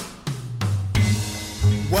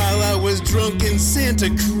 While I was drunk in Santa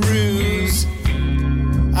Cruz,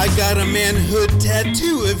 I got a manhood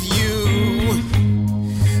tattoo of you,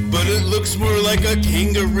 but it looks more like a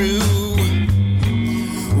kangaroo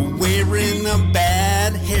wearing a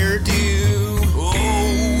bad hairdo.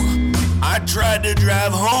 Oh, I tried to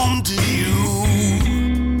drive home to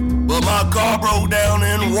you, but my car broke down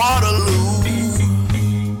in Waterloo,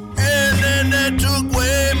 and then they took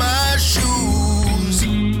away my shoes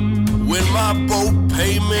when my boat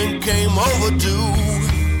payment came overdue.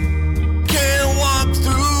 Can't walk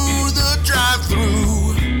through the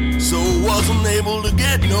drive-thru, so wasn't able to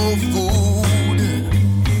get no food.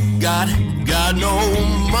 Got no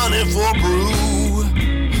money for brew.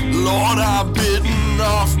 Lord, I've bitten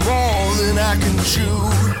off more than I can chew.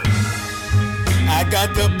 I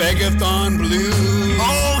got the Begathon blues.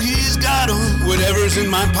 Oh, he's got 'em. Whatever's in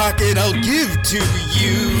my pocket, I'll give to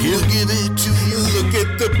you. He'll give it to you. Look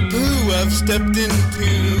at the poo I've stepped into.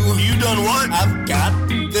 You done what? I've got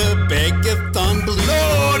the Begathon blues.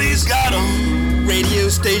 Lord, he's got 'em. Radio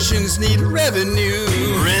stations need revenue.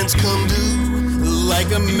 Rents come due.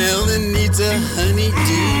 Like a melon needs a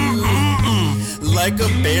honeydew. Like a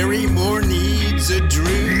Barrymore needs a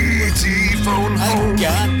Drew. T-phone home. I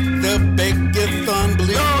got the Begathon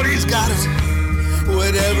blues. Lord, he's got 'em.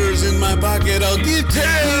 Whatever's in my pocket, I'll give to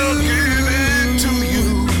I'll you. give it to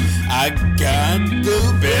you. I got the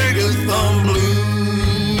Begathon blues.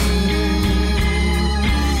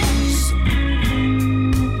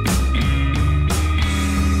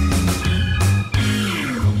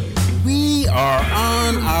 We are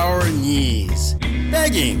on our knees,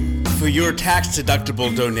 begging for your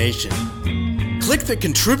tax-deductible donation. Click the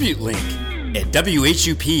contribute link at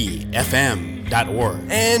whupfm.org.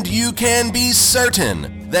 And you can be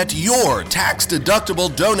certain that your tax-deductible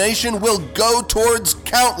donation will go towards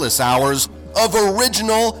countless hours of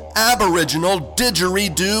original Aboriginal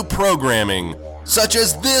didgeridoo programming, such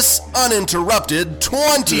as this uninterrupted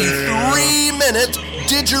 23-minute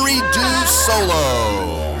didgeridoo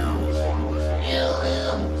solo.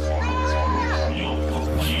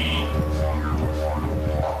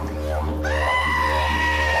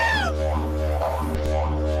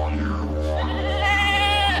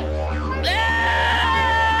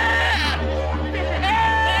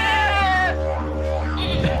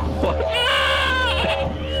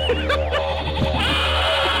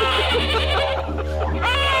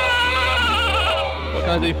 What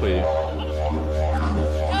can I do for you?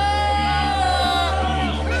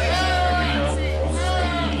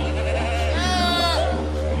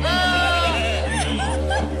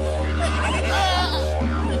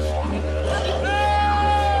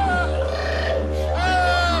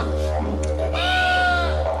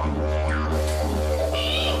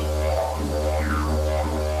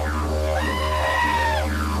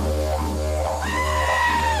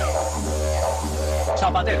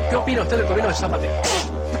 Zapatero. ¿Qué opina usted del gobierno de Zapatero?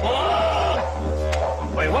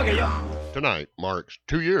 Pues igual que yo. Tonight marks 2 years